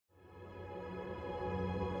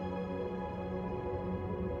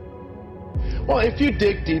Well, if you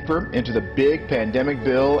dig deeper into the big pandemic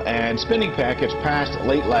bill and spending package passed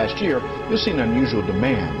late last year, you'll see an unusual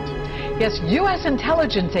demand. Yes, U.S.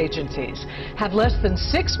 intelligence agencies have less than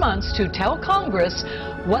 6 months to tell Congress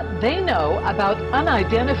what they know about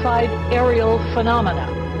unidentified aerial phenomena.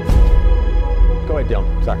 Go ahead,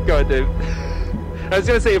 Dylan. Sorry. Go ahead, Dave. I was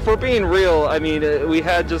going to say, if we're being real, I mean, we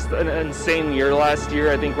had just an insane year last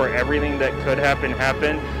year, I think, where everything that could happen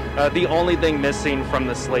happened. The only thing missing from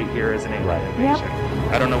the slate here is an alien invasion.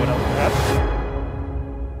 I don't know what else happened.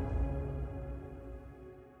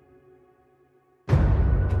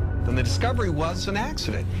 And the discovery was an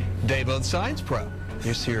accident. Dave on Science Pro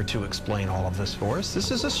is here to explain all of this for us.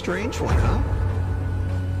 This is a strange one, huh?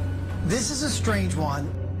 This is a strange one.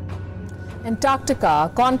 Antarctica,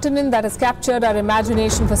 a continent that has captured our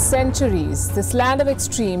imagination for centuries, this land of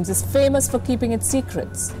extremes is famous for keeping its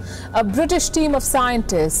secrets. A British team of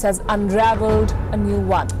scientists has unraveled a new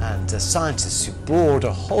one. And scientists who bored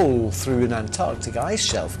a hole through an Antarctic ice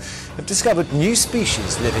shelf have discovered new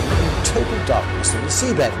species living in total darkness on the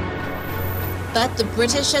seabed. But the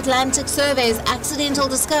British Atlantic Survey's accidental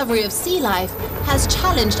discovery of sea life has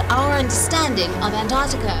challenged our understanding of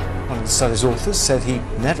Antarctica. One of the study's authors said he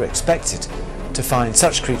never expected to find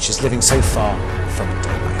such creatures living so far from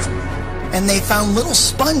daylight. And they found little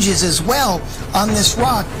sponges as well on this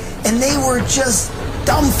rock, and they were just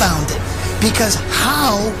dumbfounded because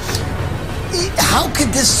how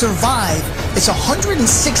could this survive? It's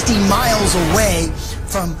 160 miles away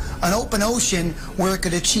from an open ocean where it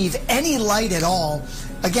could achieve any light at all.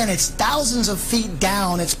 Again, it's thousands of feet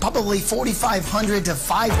down. It's probably 4,500 to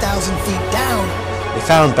 5,000 feet down. They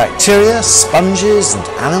found bacteria, sponges and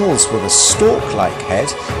animals with a stalk-like head,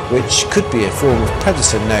 which could be a form of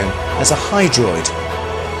predator known as a hydroid.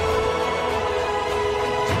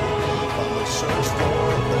 On the search for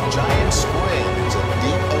the giant squid. It's a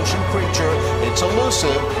deep ocean creature. It's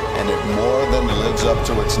elusive, and it more than lives up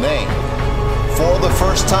to its name. For the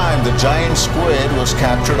first time, the giant squid was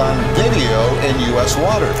captured on video in U.S.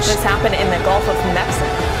 waters. This happened in the Gulf of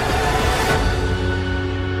Mexico.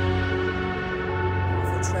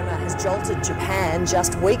 Jolted Japan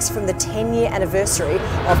just weeks from the 10-year anniversary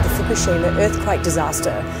of the Fukushima earthquake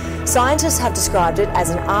disaster. Scientists have described it as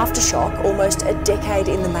an aftershock almost a decade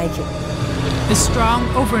in the making. A strong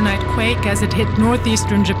overnight quake as it hit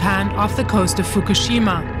northeastern Japan off the coast of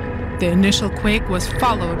Fukushima. The initial quake was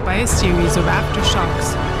followed by a series of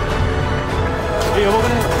aftershocks.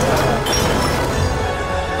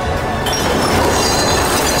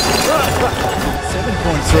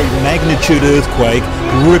 7.3 magnitude earthquake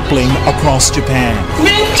rippling across Japan.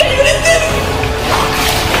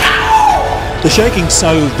 The shaking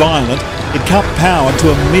so violent it cut power to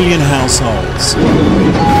 1 million households,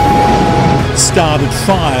 started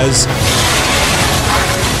fires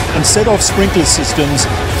and set off sprinkler systems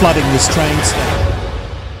flooding this train station.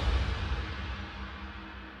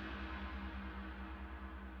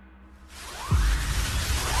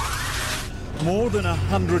 More than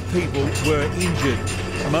 100 people were injured,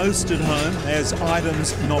 most at home as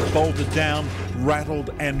items not bolted down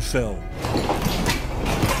rattled and fell.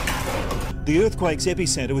 The earthquake's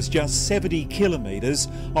epicentre was just 70 kilometres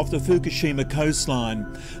off the Fukushima coastline.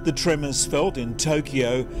 The tremors felt in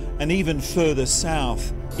Tokyo and even further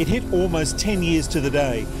south. It hit almost 10 years to the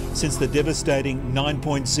day since the devastating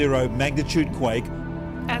 9.0 magnitude quake.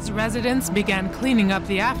 As residents began cleaning up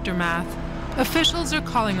the aftermath, officials are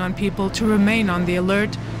calling on people to remain on the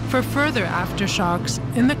alert for further aftershocks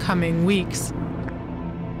in the coming weeks.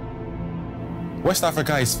 West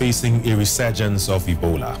Africa is facing a resurgence of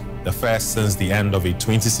Ebola, the first since the end of a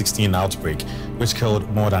 2016 outbreak, which killed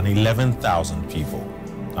more than 11,000 people.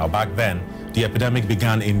 Now, back then, the epidemic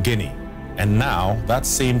began in Guinea, and now that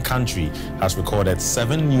same country has recorded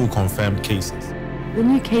 7 new confirmed cases. The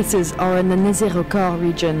new cases are in the Nizirokar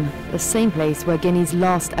region, the same place where Guinea's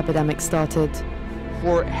last epidemic started.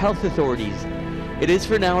 For health authorities, it is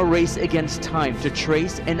for now a race against time to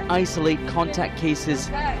trace and isolate contact cases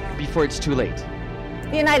before it's too late.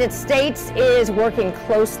 The United States is working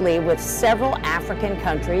closely with several African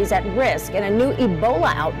countries at risk in a new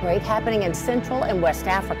Ebola outbreak happening in Central and West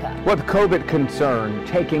Africa. With COVID concern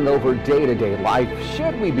taking over day-to-day life,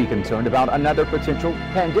 should we be concerned about another potential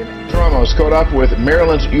pandemic? Ramos caught up with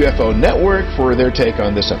Maryland's UFO Network for their take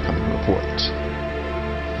on this upcoming report.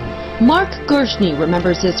 Mark Gershny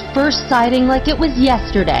remembers his first sighting like it was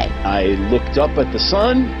yesterday. I looked up at the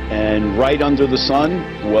sun, and right under the sun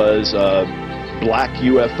was a black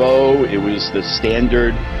UFO. It was the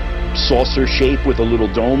standard saucer shape with a little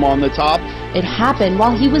dome on the top. It happened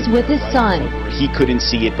while he was with his son. He couldn't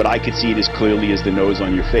see it, but I could see it as clearly as the nose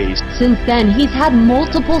on your face. Since then, he's had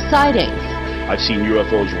multiple sightings. I've seen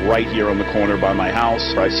UFOs right here on the corner by my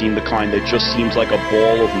house. I've seen the kind that just seems like a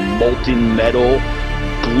ball of molten metal,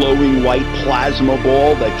 glowing white plasma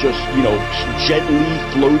ball that just, you know, gently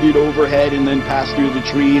floated overhead and then passed through the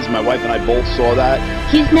trees. My wife and I both saw that.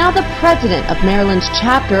 He's now the president of Maryland's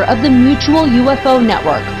chapter of the Mutual UFO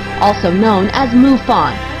Network, also known as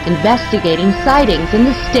MUFON, investigating sightings in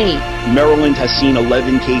the state. Maryland has seen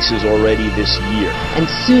 11 cases already this year. And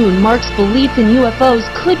soon, Mark's belief in UFOs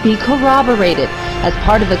could be corroborated. As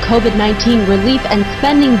part of the COVID-19 relief and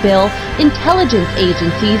spending bill, intelligence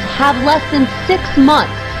agencies have less than 6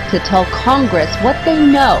 months to tell Congress what they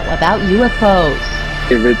know about UFOs.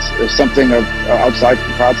 If it's something outside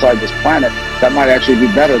this planet, that might actually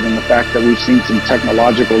be better than the fact that we've seen some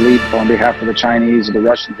technological leap on behalf of the Chinese or the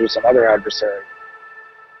Russians or some other adversary.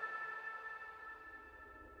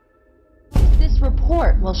 This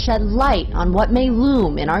report will shed light on what may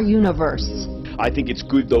loom in our universe. I think it's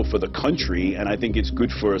good, though, for the country, and I think it's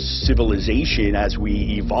good for civilization as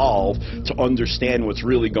we evolve to understand what's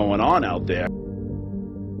really going on out there.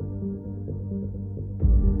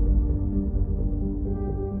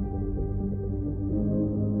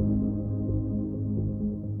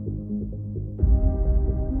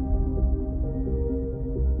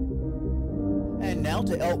 And now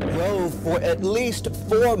to Elk Grove. For at least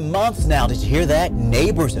 4 months now. Did you hear that?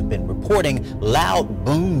 Neighbors have been reporting loud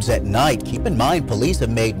booms at night. Keep in mind, police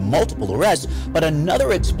have made multiple arrests, but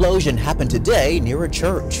another explosion happened today near a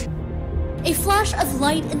church. A flash of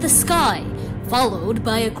light in the sky, followed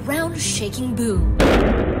by a ground-shaking boom.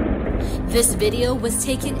 This video was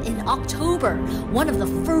taken in October, one of the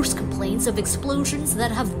first complaints of explosions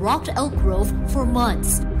that have rocked Elk Grove for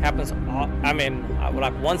months. Happens,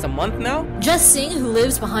 like once a month now? Jess Singh, who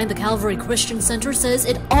lives behind the Calvary Christian Center, says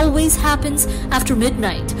it always happens after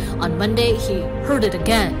midnight. On Monday, he heard it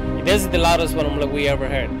again. This is the loudest one we ever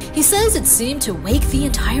heard. He says it seemed to wake the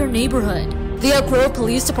entire neighborhood. The Elk Grove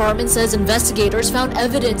Police Department says investigators found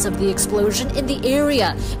evidence of the explosion in the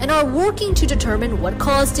area and are working to determine what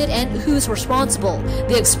caused it and who's responsible.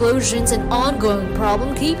 The explosion's an ongoing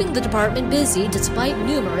problem, keeping the department busy despite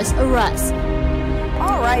numerous arrests.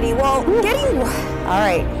 Alrighty, well,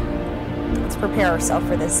 alright, let's prepare ourselves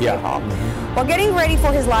for this, Dave Hall. While getting ready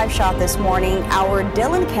for his live shot this morning, our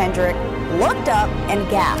Dylan Kendrick looked up and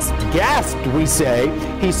gasped. Gasped, we say.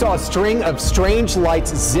 He saw a string of strange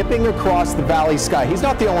lights zipping across the valley sky. He's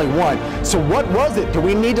not the only one. So what was it? Do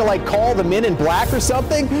we need to call the Men in Black or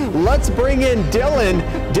something? Let's bring in Dylan.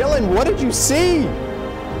 Dylan, what did you see?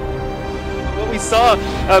 What we saw,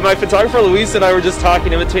 my photographer Luis and I were just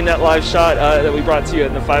talking in between that live shot that we brought to you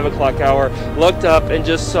in the 5 o'clock hour, looked up and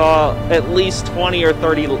just saw at least 20 or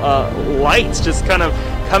 30 lights just kind of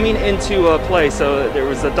coming into a place. So there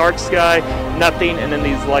was a dark sky, nothing, and then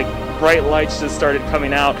these bright lights just started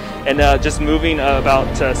coming out and just moving about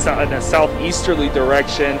in a southeasterly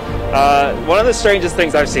direction. One of the strangest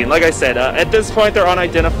things I've seen. Like I said, at this point they're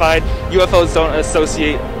unidentified. UFOs don't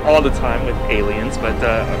associate all the time with aliens, but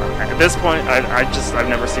at this point I've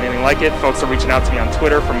never seen anything like it. Folks are reaching out to me on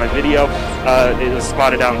Twitter for my video. It was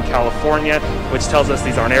spotted out in California, which tells us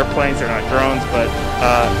these aren't airplanes, they're not drones, but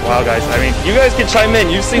wow guys, I mean, you guys can chime in.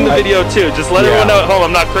 You've seen the video too. Just let everyone know at home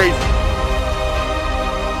I'm not crazy.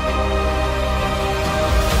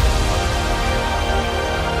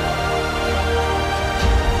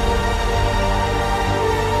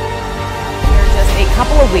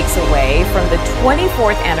 Couple of weeks away from the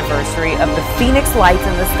 24th anniversary of the Phoenix Lights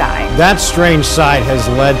in the Sky. That strange sight has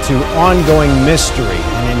led to ongoing mystery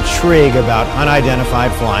and intrigue about unidentified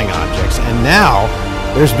flying objects. And now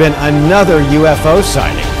there's been another UFO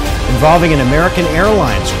sighting involving an American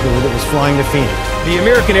Airlines crew that was flying to Phoenix. The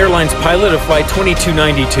American Airlines pilot of Flight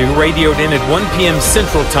 2292 radioed in at 1 p.m.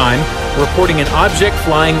 Central Time, reporting an object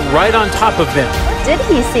flying right on top of them. Did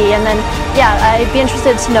he see? And then, yeah, I'd be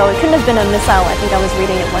interested to know. It couldn't have been a missile. I think I was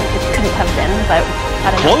reading it when it couldn't have been, but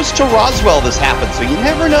I don't know. Close to Roswell this happened, so you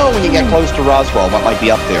never know when you get close to Roswell what might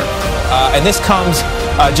be up there. And this comes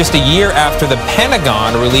just a year after the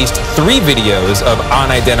Pentagon released 3 videos of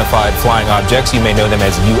unidentified flying objects, you may know them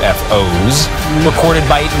as UFOs, recorded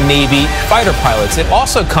by Navy fighter pilots. It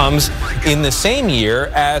also comes in the same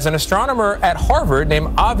year as an astronomer at Harvard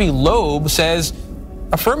named Avi Loeb says,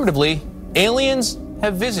 affirmatively, aliens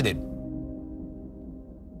have visited.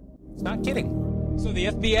 It's not kidding. So the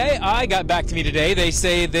FBI got back to me today. They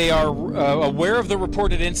say they are aware of the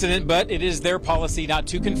reported incident, but it is their policy not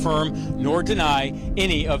to confirm nor deny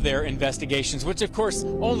any of their investigations, which of course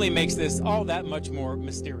only makes this all that much more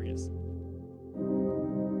mysterious.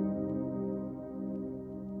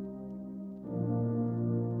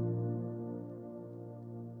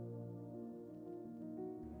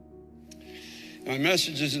 My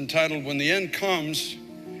message is entitled, When the End Comes,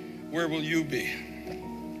 Where Will You Be?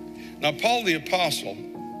 Now, Paul the Apostle,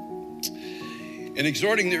 in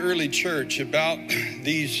exhorting the early church about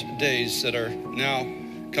these days that are now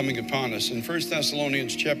coming upon us, in 1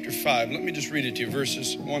 Thessalonians chapter 5, let me just read it to you,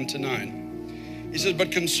 verses 1 to 9. He says,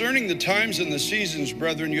 "But concerning the times and the seasons,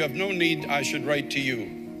 brethren, you have no need I should write to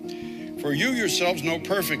you. For you yourselves know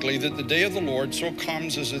perfectly that the day of the Lord so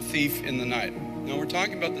comes as a thief in the night." Now we're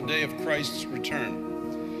talking about the day of Christ's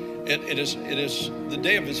return. It is the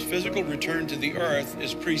day of his physical return to the earth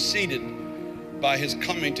is preceded by his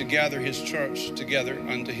coming to gather his church together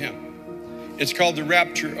unto him. It's called the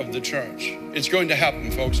rapture of the church. It's going to happen,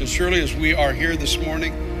 folks. As surely as we are here this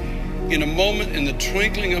morning, in a moment, in the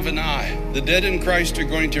twinkling of an eye, the dead in Christ are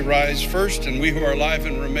going to rise first, and we who are alive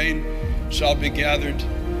and remain shall be gathered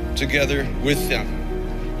together with them.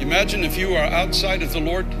 Imagine if you are outside of the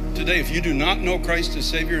Lord today, if you do not know Christ as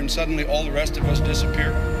Savior, and suddenly all the rest of us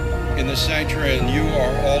disappear in the sanctuary and you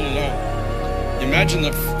are all alone. Imagine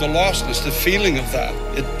the lostness, the feeling of that.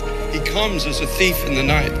 He comes as a thief in the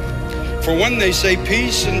night. For when they say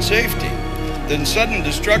peace and safety, then sudden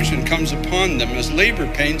destruction comes upon them as labor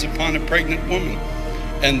pains upon a pregnant woman,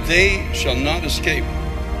 and they shall not escape.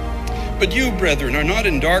 But you, brethren, are not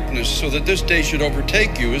in darkness, so that this day should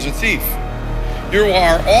overtake you as a thief. You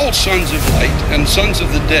are all sons of light and sons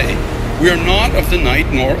of the day. We are not of the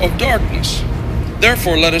night nor of darkness.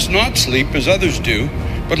 Therefore let us not sleep as others do,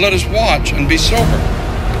 but let us watch and be sober.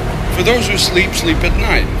 For those who sleep, sleep at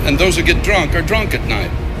night, and those who get drunk are drunk at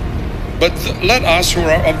night. But let us who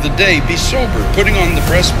are of the day be sober, putting on the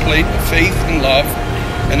breastplate of faith and love,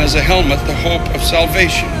 and as a helmet the hope of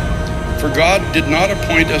salvation. For God did not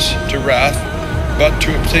appoint us to wrath, but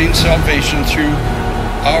to obtain salvation through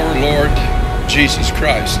our Lord Jesus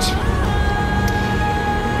Christ.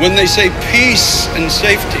 When they say peace and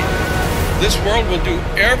safety, this world will do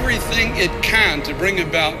everything it can to bring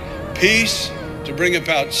about peace, to bring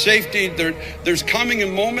about safety. There's coming a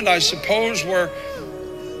moment, I suppose, where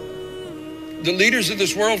the leaders of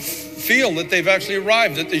this world feel that they've actually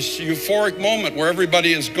arrived at this euphoric moment where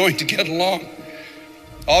everybody is going to get along.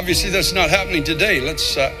 Obviously, that's not happening today.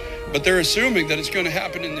 But they're assuming that it's going to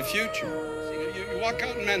happen in the future. You walk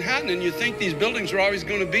out in Manhattan and you think these buildings are always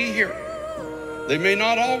going to be here. They may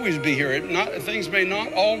not always be here. Things may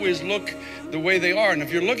not always look the way they are. And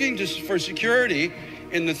if you're looking for security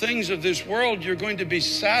in the things of this world, you're going to be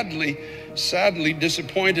sadly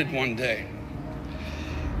disappointed one day.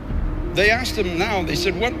 They asked him now, they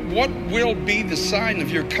said, what will be the sign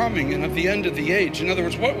of your coming and of the end of the age? In other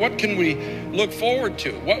words, what can we look forward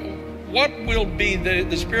to? What will be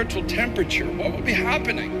the spiritual temperature? What will be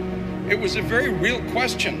happening? It was a very real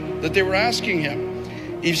question that they were asking him.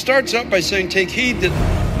 He starts out by saying, take heed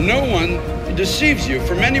that no one deceives you,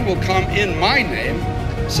 for many will come in my name,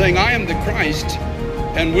 saying, I am the Christ,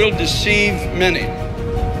 and will deceive many.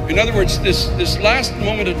 In other words, this last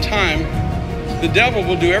moment of time, the devil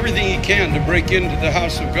will do everything he can to break into the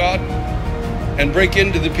house of God and break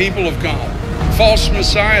into the people of God. False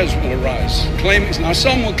messiahs will arise. Now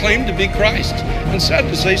some will claim to be Christ, and sad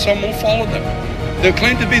to say, some will follow them. They'll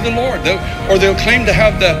claim to be the Lord, or they'll claim to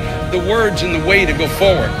have the words and the way to go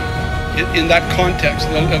forward in that context.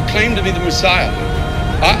 They'll claim to be the Messiah.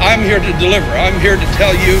 I'm here to deliver. I'm here to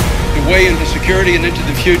tell you the way into security and into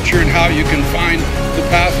the future and how you can find the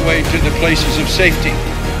pathway to the places of safety.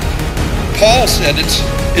 Paul said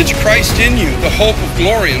it's Christ in you, the hope of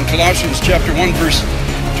glory, in Colossians chapter 1, verse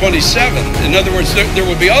 27. In other words, there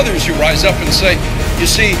will be others who rise up and say, you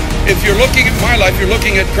see, if you're looking at my life, you're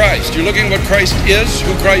looking at Christ. You're looking at what Christ is,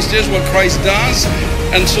 who Christ is, what Christ does.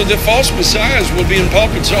 And so the false messiahs will be in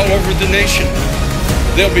pulpits all over the nation.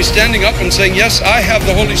 They'll be standing up and saying, yes, I have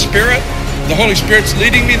the Holy Spirit. The Holy Spirit's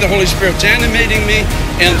leading me. The Holy Spirit's animating me.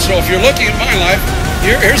 And so if you're looking at my life,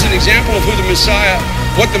 here's an example of who the Messiah,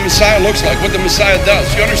 what the Messiah looks like, what the Messiah does.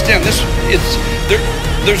 You understand this?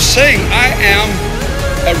 They're saying, I am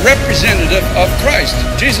a representative of Christ.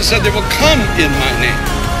 Jesus said, they will come in my name,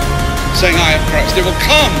 saying, I am Christ. They will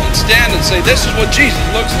come and stand and say, this is what Jesus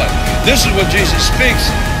looks like. This is what Jesus speaks.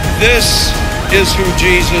 This is who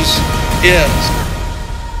Jesus is.